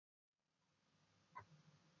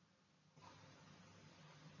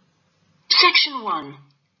Section 1.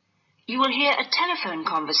 You will hear a telephone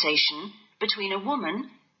conversation between a woman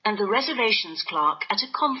and the reservations clerk at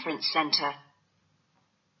a conference centre.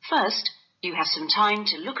 First, you have some time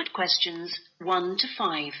to look at questions 1 to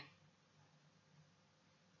 5.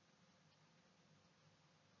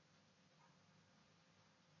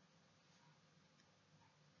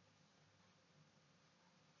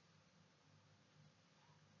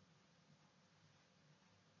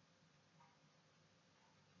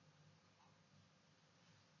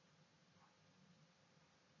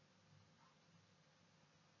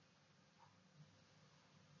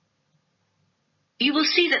 You will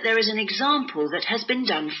see that there is an example that has been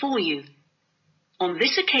done for you. On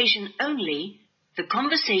this occasion only, the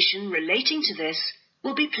conversation relating to this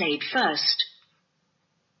will be played first.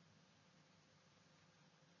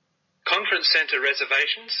 Conference Centre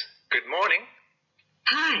reservations. Good morning.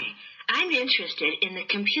 Hi, I'm interested in the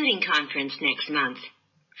computing conference next month.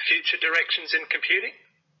 Future directions in computing?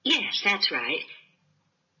 Yes, that's right.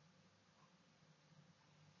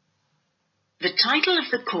 The title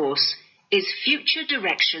of the course is Future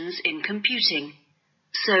Directions in Computing,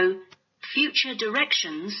 so Future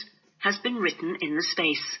Directions has been written in the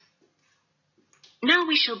space. Now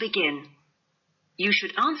we shall begin. You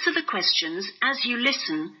should answer the questions as you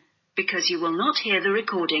listen because you will not hear the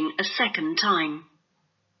recording a second time.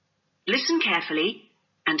 Listen carefully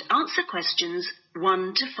and answer questions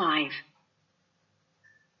 1 to 5.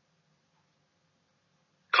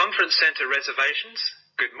 Conference Centre reservations.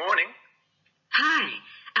 Good morning. Hi,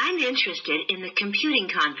 I'm interested in the computing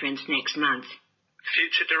conference next month.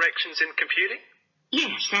 Future directions in computing?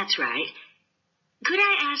 Yes, that's right. Could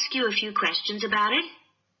I ask you a few questions about it?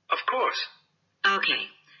 Of course. Okay.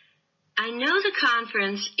 I know the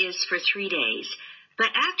conference is for 3 days, but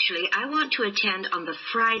actually I want to attend on the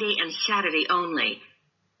Friday and Saturday only.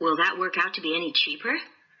 Will that work out to be any cheaper?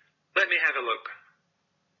 Let me have a look.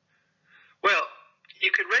 Well,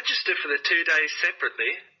 you could register for the 2 days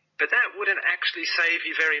separately, but that wouldn't actually save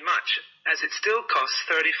you very much, as it still costs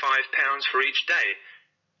 £35 for each day.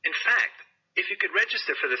 In fact, if you could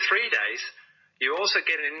register for the 3 days, you also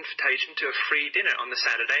get an invitation to a free dinner on the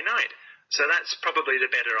Saturday night, so that's probably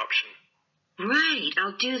the better option. Right,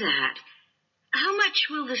 I'll do that. How much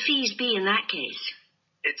will the fees be in that case?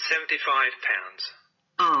 It's £75.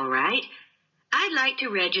 All right. I'd like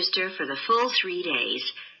to register for the full 3 days.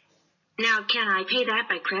 Now, can I pay that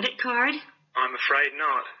by credit card? I'm afraid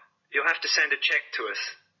not. You'll have to send a cheque to us.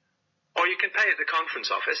 Or you can pay at the conference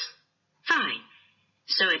office. Fine.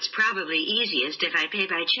 So it's probably easiest if I pay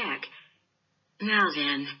by check. Now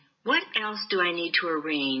then, what else do I need to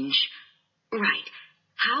arrange? Right.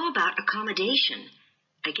 How about accommodation?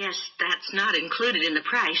 I guess that's not included in the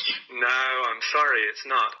price. No, I'm sorry, it's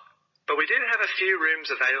not. But we do have a few rooms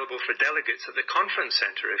available for delegates at the conference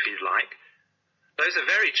centre if you'd like. Those are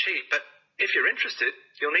very cheap, but if you're interested,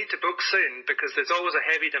 you'll need to book soon because there's always a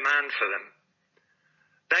heavy demand for them.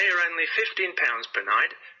 They are only £15 per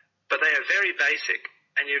night, but they are very basic,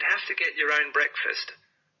 and you'd have to get your own breakfast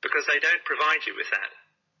because they don't provide you with that.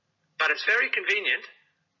 But it's very convenient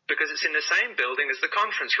because it's in the same building as the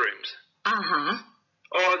conference rooms. Uh-huh.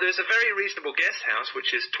 Or there's a very reasonable guest house,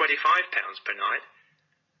 which is £25 per night,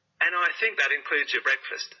 and I think that includes your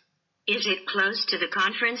breakfast. Is it close to the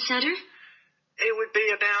conference center? It would be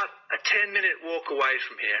about a 10-minute walk away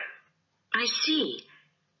from here. I see.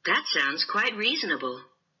 That sounds quite reasonable.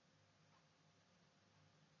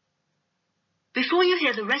 Before you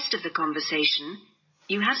hear the rest of the conversation,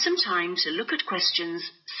 you have some time to look at questions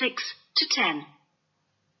 6 to 10.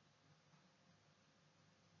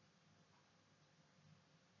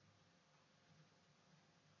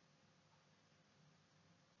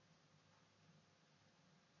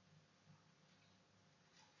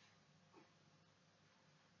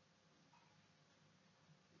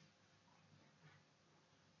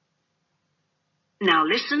 Now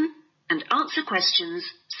listen and answer questions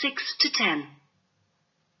 6 to 10.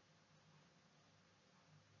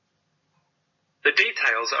 The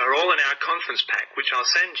details are all in our conference pack, which I'll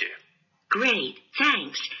send you. Great,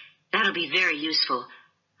 thanks. That'll be very useful.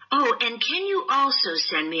 Oh, and can you also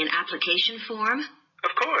send me an application form?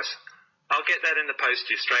 Of course. I'll get that in the post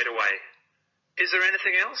to you straight away. Is there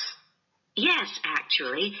anything else? Yes,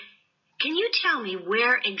 actually. Can you tell me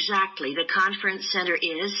where exactly the conference center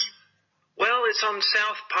is? Well, it's on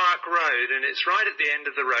South Park Road, and it's right at the end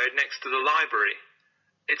of the road next to the library.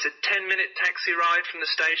 It's a 10-minute taxi ride from the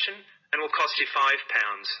station and will cost you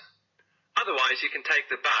 £5. Otherwise, you can take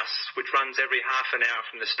the bus, which runs every half an hour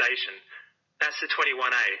from the station. That's the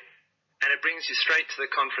 21A, and it brings you straight to the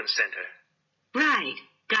conference centre. Right,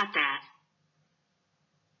 got that.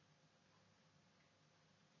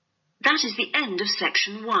 That is the end of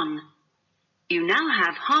section 1. You now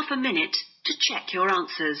have half a minute to check your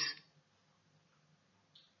answers.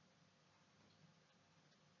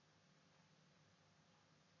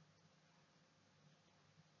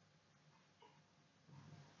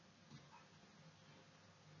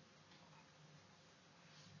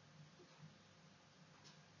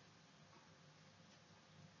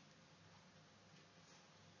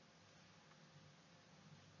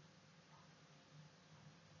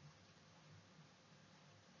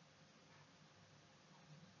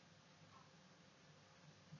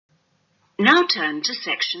 Now turn to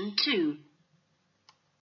section 2.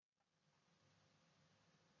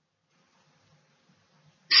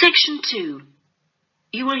 Section 2.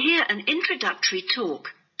 You will hear an introductory talk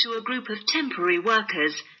to a group of temporary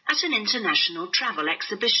workers at an international travel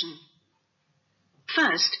exhibition.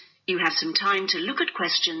 First, you have some time to look at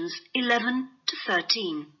questions 11 to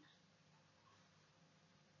 13.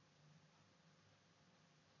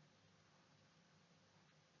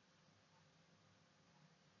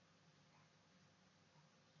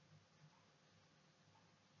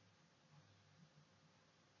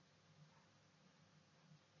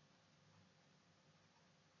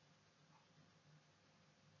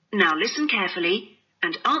 Now listen carefully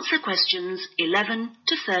and answer questions 11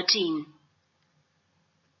 to 13.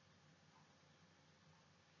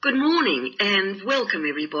 Good morning and welcome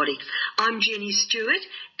everybody. I'm Jenny Stewart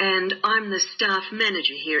and I'm the staff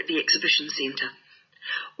manager here at the Exhibition Centre.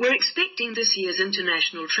 We're expecting this year's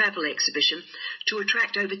International Travel Exhibition to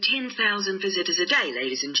attract over 10,000 visitors a day,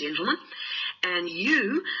 ladies and gentlemen, and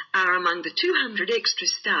you are among the 200 extra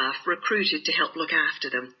staff recruited to help look after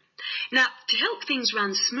them. Now, to help things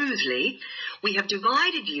run smoothly, we have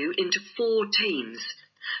divided you into 4 teams: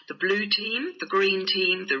 the blue team, the green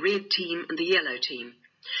team, the red team and the yellow team.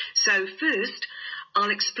 So first,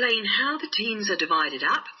 I'll explain how the teams are divided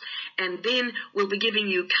up, and then we'll be giving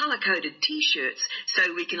you colour-coded T-shirts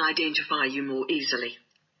so we can identify you more easily.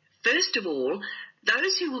 First of all,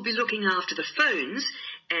 those who will be looking after the phones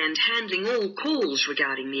and handling all calls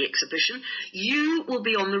regarding the exhibition, you will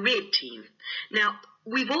be on the red team. Now,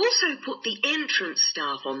 we've also put the entrance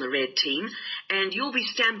staff on the red team, and you'll be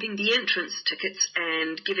stamping the entrance tickets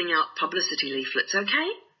and giving out publicity leaflets, okay?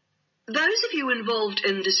 Those of you involved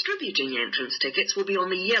in distributing entrance tickets will be on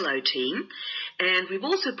the yellow team, and we've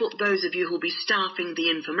also put those of you who will be staffing the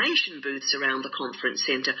information booths around the conference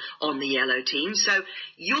centre on the yellow team, so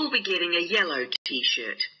you'll be getting a yellow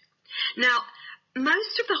T-shirt. Now,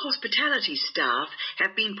 most of the hospitality staff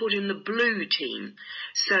have been put in the blue team,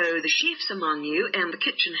 so the chefs among you and the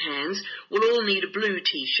kitchen hands will all need a blue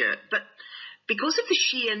T-shirt, but because of the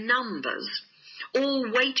sheer numbers,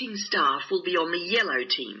 all waiting staff will be on the yellow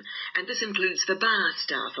team, and this includes the bar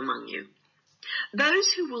staff among you.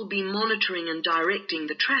 Those who will be monitoring and directing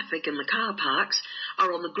the traffic in the car parks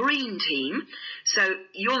are on the green team, so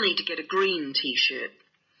you'll need to get a green T-shirt.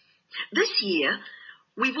 This year,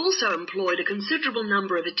 we've also employed a considerable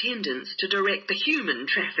number of attendants to direct the human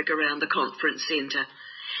traffic around the conference centre.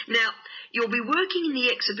 Now, you'll be working in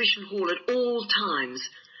the exhibition hall at all times,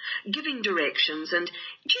 giving directions and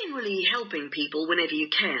generally helping people whenever you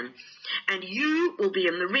can. And you will be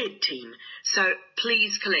in the red team, so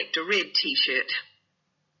please collect a red T-shirt.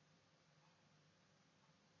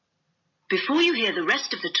 Before you hear the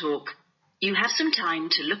rest of the talk, you have some time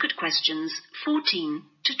to look at questions 14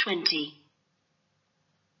 to 20.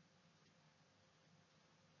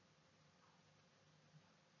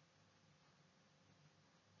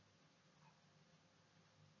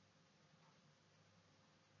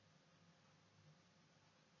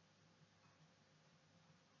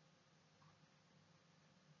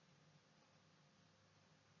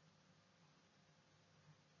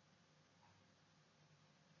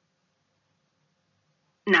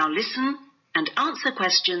 Now listen and answer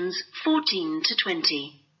questions 14 to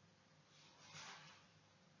 20.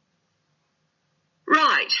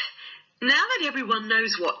 Right. Now that everyone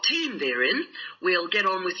knows what team they're in, we'll get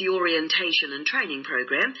on with the orientation and training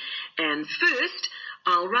program. And first,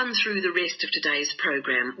 I'll run through the rest of today's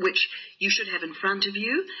program, which you should have in front of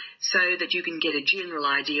you so that you can get a general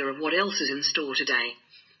idea of what else is in store today.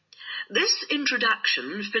 This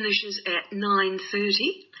introduction finishes at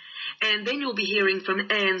 9:30, and then you'll be hearing from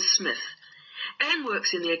Anne Smith. Anne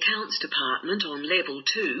works in the accounts department on level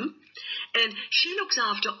 2, and she looks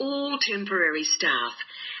after all temporary staff,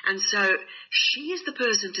 and so she is the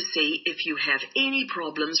person to see if you have any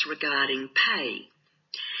problems regarding pay.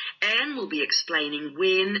 Anne will be explaining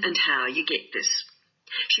when and how you get this.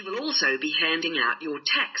 She will also be handing out your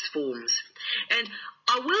tax forms. And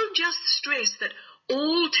I will just stress that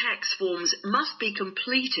All tax forms must be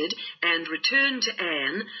completed and returned to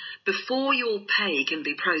Anne before your pay can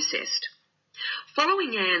be processed.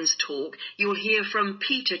 Following Anne's talk, you'll hear from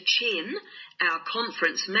Peter Chen, our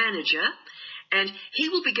conference manager, and he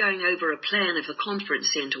will be going over a plan of the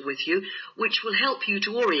conference centre with you, which will help you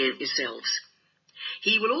to orient yourselves.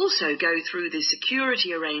 He will also go through the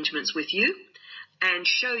security arrangements with you and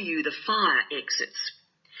show you the fire exits.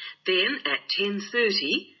 Then at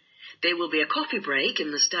 10:30, there will be a coffee break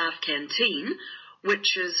in the staff canteen,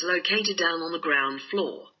 which is located down on the ground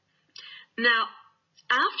floor. Now,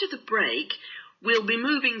 after the break, we'll be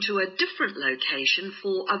moving to a different location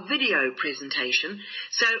for a video presentation,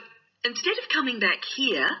 so instead of coming back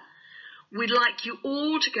here, we'd like you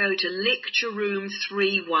all to go to lecture room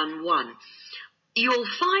 311. You'll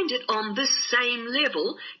find it on this same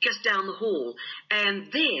level just down the hall,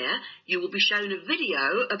 and there you will be shown a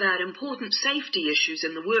video about important safety issues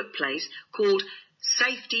in the workplace called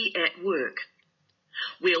Safety at Work.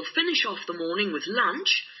 We'll finish off the morning with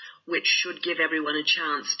lunch, which should give everyone a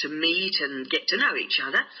chance to meet and get to know each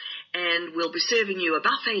other, and we'll be serving you a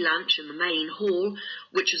buffet lunch in the main hall,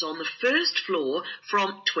 which is on the first floor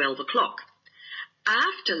from 12 o'clock.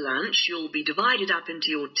 After lunch, you'll be divided up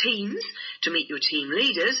into your teams to meet your team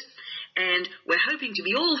leaders, and we're hoping to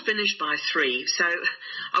be all finished by 3, so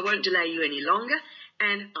I won't delay you any longer,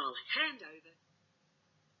 and I'll hand over.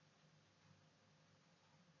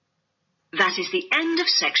 That is the end of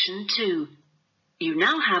section 2. You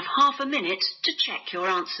now have half a minute to check your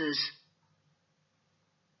answers.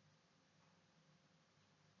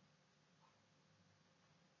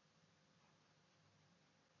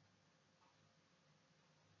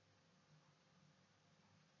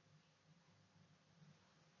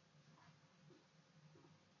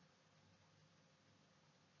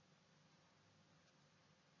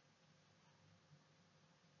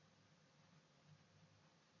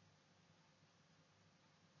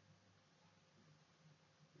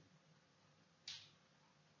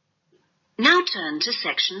 Now turn to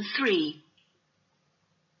section 3.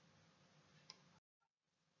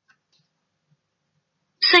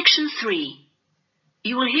 Section 3.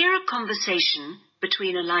 You will hear a conversation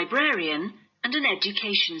between a librarian and an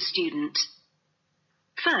education student.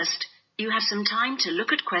 First, you have some time to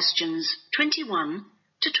look at questions 21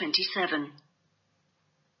 to 27.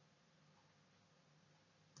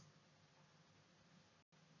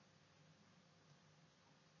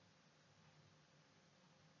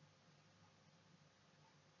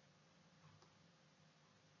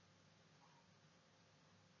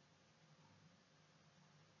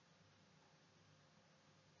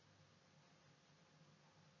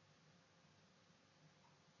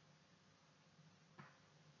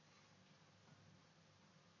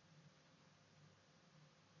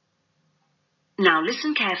 Now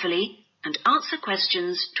listen carefully and answer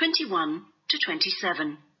questions 21 to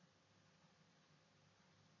 27.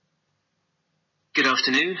 Good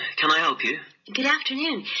afternoon. Can I help you? Good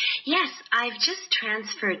afternoon. Yes, I've just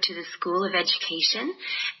transferred to the School of Education,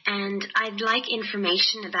 and I'd like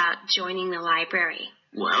information about joining the library.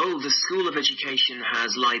 Well, the School of Education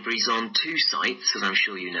has libraries on 2 sites, as I'm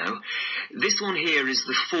sure you know. This one here is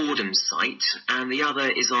the Fordham site, and the other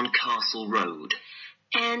is on Castle Road.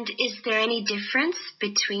 And is there any difference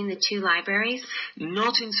between the 2 libraries?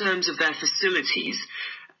 Not in terms of their facilities.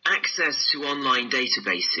 Access to online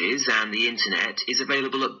databases and the internet is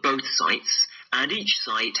available at both sites, and each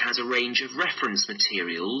site has a range of reference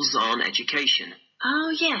materials on education. Oh,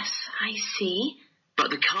 yes, I see. But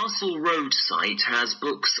the Castle Road site has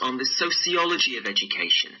books on the sociology of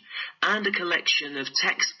education and a collection of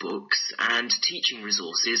textbooks and teaching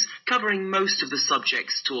resources covering most of the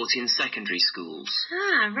subjects taught in secondary schools.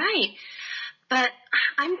 Ah, right. But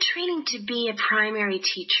I'm training to be a primary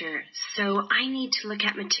teacher, so I need to look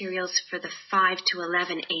at materials for the 5 to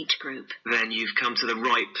 11 age group. Then you've come to the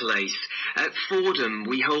right place. At Fordham,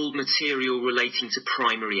 we hold material relating to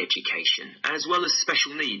primary education, as well as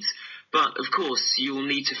special needs. But, of course, you'll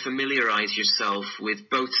need to familiarise yourself with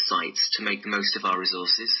both sites to make the most of our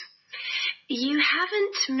resources. You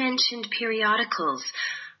haven't mentioned periodicals.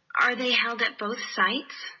 Are they held at both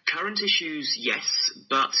sites? Current issues, yes,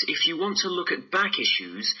 but if you want to look at back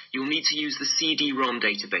issues, you'll need to use the CD-ROM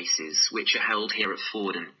databases, which are held here at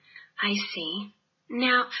Fordham. I see.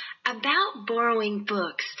 Now, about borrowing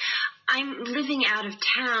books, I'm living out of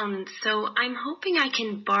town, so I'm hoping I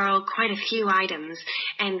can borrow quite a few items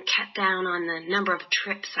and cut down on the number of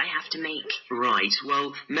trips I have to make. Right,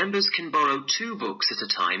 well, members can borrow 2 books at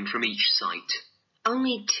a time from each site.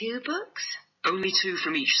 Only 2 books? Only 2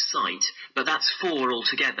 from each site, but that's 4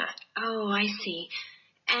 altogether. Oh, I see.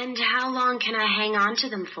 And how long can I hang on to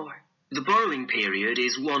them for? The borrowing period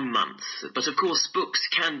is 1 month, but of course books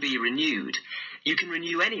can be renewed. You can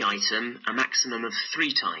renew any item a maximum of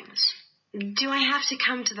 3 times. Do I have to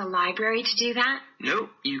come to the library to do that? No,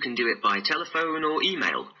 you can do it by telephone or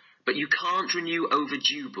email, but you can't renew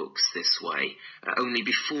overdue books this way, only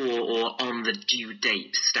before or on the due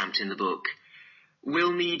date stamped in the book.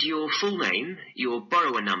 We'll need your full name, your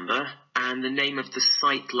borrower number, and the name of the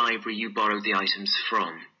site library you borrowed the items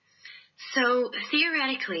from. So,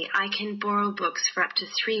 theoretically, I can borrow books for up to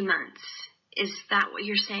 3 months. Is that what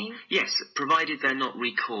you're saying? Yes, provided they're not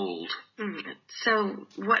recalled. So,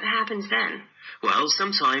 what happens then? Well,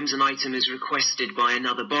 sometimes an item is requested by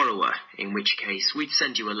another borrower, in which case we'd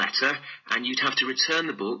send you a letter, and you'd have to return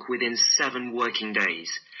the book within 7 working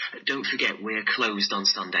days. Don't forget, we're closed on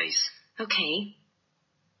Sundays. Okay.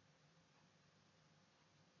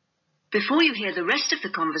 Before you hear the rest of the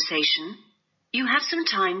conversation, you have some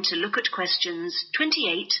time to look at questions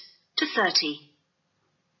 28 to 30.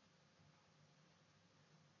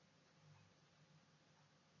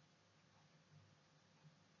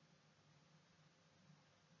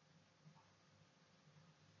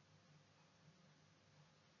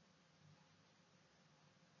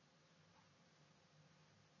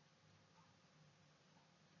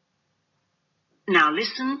 Now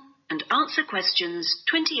listen and answer questions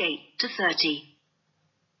 28 to 30.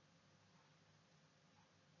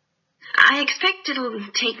 I expect it'll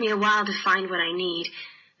take me a while to find what I need.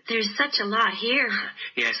 There's such a lot here.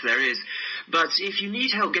 Yes, there is. But if you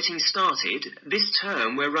need help getting started, this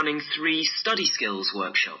term we're running 3 study skills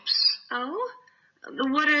workshops. Oh?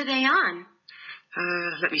 What are they on?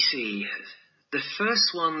 Let me see. The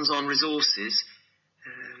first one's on resources.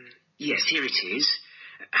 Yes, here it is.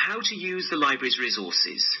 How to use the library's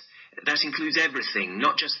resources. That includes everything,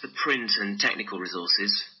 not just the print and technical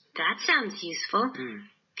resources. That sounds useful.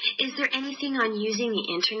 Is there anything on using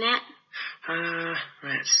the internet?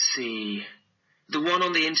 Let's see. The one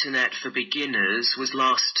on the internet for beginners was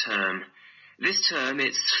last term. This term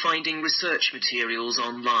it's finding research materials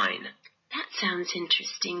online. That sounds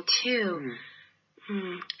interesting, too.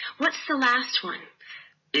 What's the last one?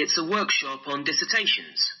 It's a workshop on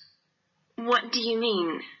dissertations. What do you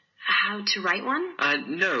mean? How to write one?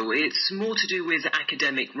 No, it's more to do with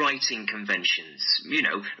academic writing conventions. You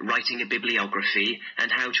know, writing a bibliography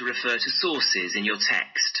and how to refer to sources in your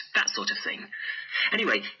text, that sort of thing.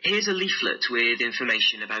 Anyway, here's a leaflet with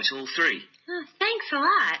information about all 3. Oh, thanks a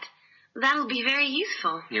lot. That'll be very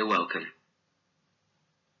useful. You're welcome.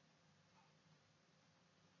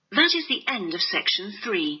 That is the end of section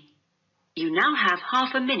 3. You now have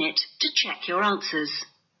half a minute to check your answers.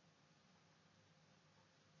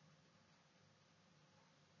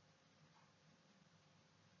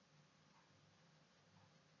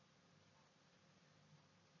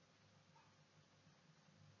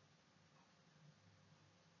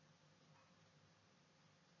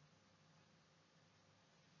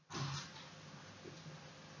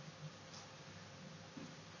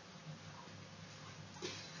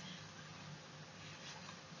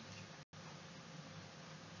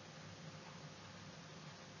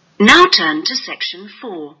 Now turn to section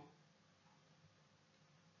 4.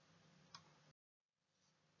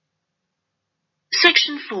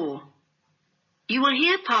 Section 4. You will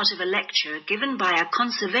hear part of a lecture given by a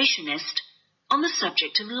conservationist on the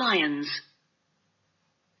subject of lions.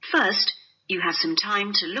 First, you have some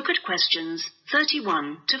time to look at questions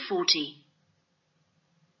 31 to 40.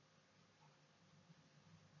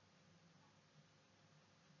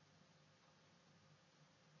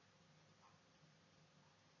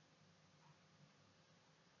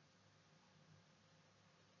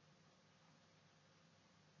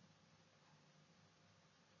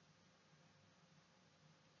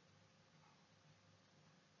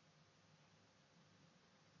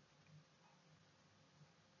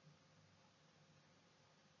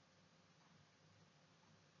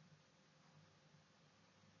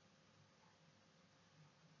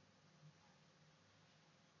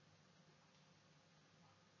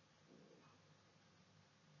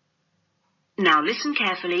 Now listen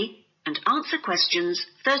carefully and answer questions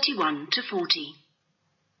 31 to 40.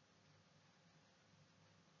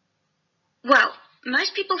 Well,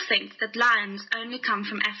 most people think that lions only come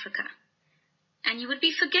from Africa. And you would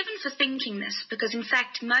be forgiven for thinking this because, in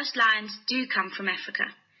fact, most lions do come from Africa.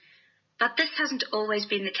 But this hasn't always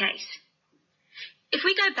been the case. If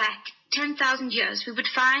we go back 10,000 years, we would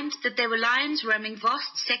find that there were lions roaming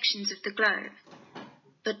vast sections of the globe.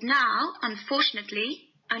 But now, unfortunately,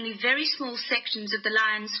 only very small sections of the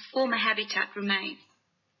lion's former habitat remain.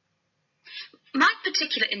 My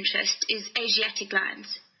particular interest is Asiatic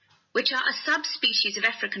lions, which are a subspecies of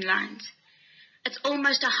African lions. It's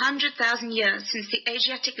almost 100,000 years since the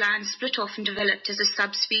Asiatic lion split off and developed as a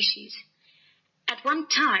subspecies. At one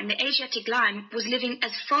time, the Asiatic lion was living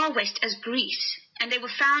as far west as Greece, and they were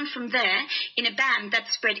found from there in a band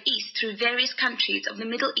that spread east through various countries of the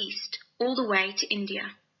Middle East, all the way to India.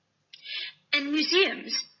 In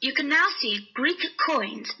museums, you can now see Greek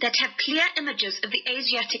coins that have clear images of the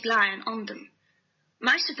Asiatic lion on them.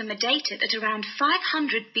 Most of them are dated at around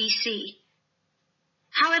 500 BC.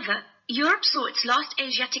 However, Europe saw its last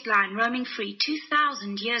Asiatic lion roaming free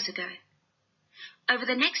 2,000 years ago. Over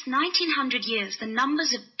the next 1900 years, the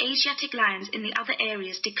numbers of Asiatic lions in the other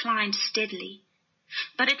areas declined steadily.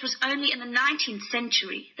 But it was only in the 19th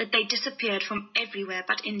century that they disappeared from everywhere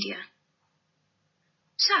but India.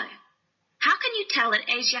 So, how can you tell an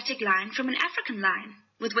Asiatic lion from an African lion,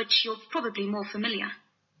 with which you're probably more familiar?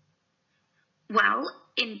 Well,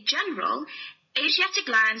 in general, Asiatic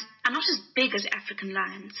lions are not as big as African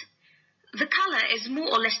lions. The colour is more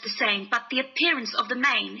or less the same, but the appearance of the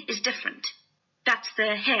mane is different. That's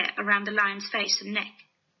the hair around the lion's face and neck.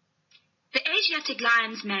 The Asiatic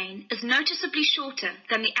lion's mane is noticeably shorter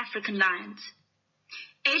than the African lion's.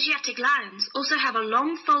 Asiatic lions also have a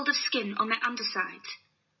long fold of skin on their undersides,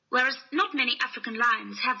 whereas not many African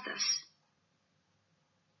lions have this.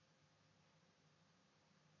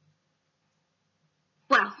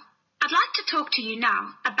 Well, I'd like to talk to you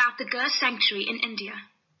now about the Gir Sanctuary in India.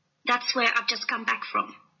 That's where I've just come back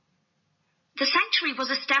from. The sanctuary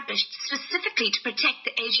was established specifically to protect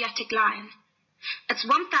the Asiatic lion. It's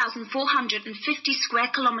 1,450 square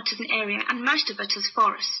kilometers in area, and most of it is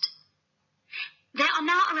forest. There are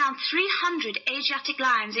now around 300 Asiatic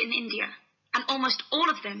lions in India, and almost all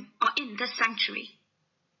of them are in this sanctuary.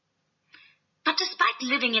 But despite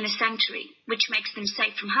living in a sanctuary, which makes them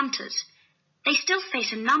safe from hunters, they still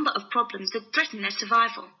face a number of problems that threaten their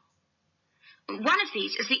survival. One of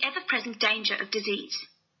these is the ever-present danger of disease.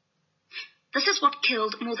 This is what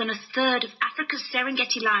killed more than a third of Africa's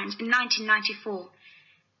Serengeti lions in 1994,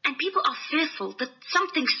 and people are fearful that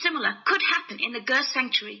something similar could happen in the Gir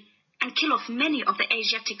Sanctuary and kill off many of the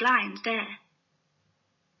Asiatic lions there.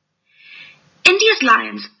 India's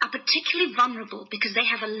lions are particularly vulnerable because they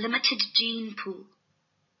have a limited gene pool.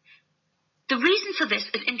 The reason for this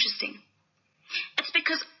is interesting. It's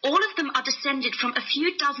because all of them are descended from a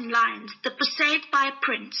few dozen lions that were saved by a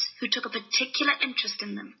prince who took a particular interest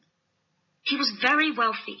in them. He was very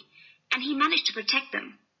wealthy, and he managed to protect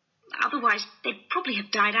them. Otherwise, they'd probably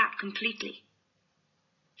have died out completely.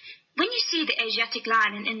 When you see the Asiatic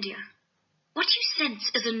lion in India, what you sense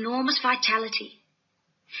is enormous vitality.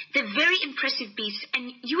 They're very impressive beasts,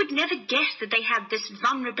 and you would never guess that they had this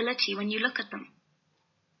vulnerability when you look at them.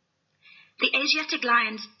 The Asiatic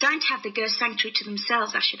lions don't have the Gir Sanctuary to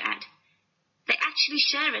themselves, I should add. They actually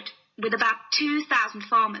share it with about 2,000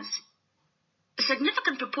 farmers. A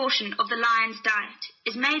significant proportion of the lion's diet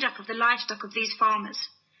is made up of the livestock of these farmers,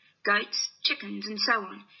 goats, chickens, and so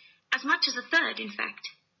on, as much as a third, in fact.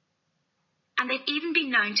 And they've even been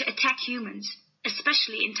known to attack humans,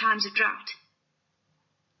 especially in times of drought.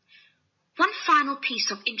 One final piece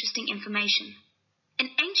of interesting information. In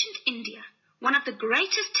ancient India, one of the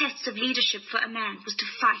greatest tests of leadership for a man was to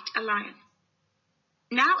fight a lion.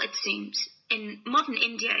 Now, it seems, in modern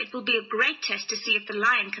India, it will be a great test to see if the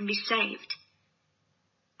lion can be saved.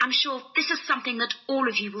 I'm sure this is something that all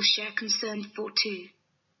of you will share concern for too.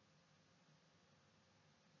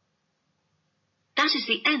 That is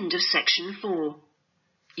the end of section 4.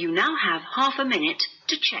 You now have half a minute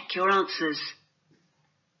to check your answers.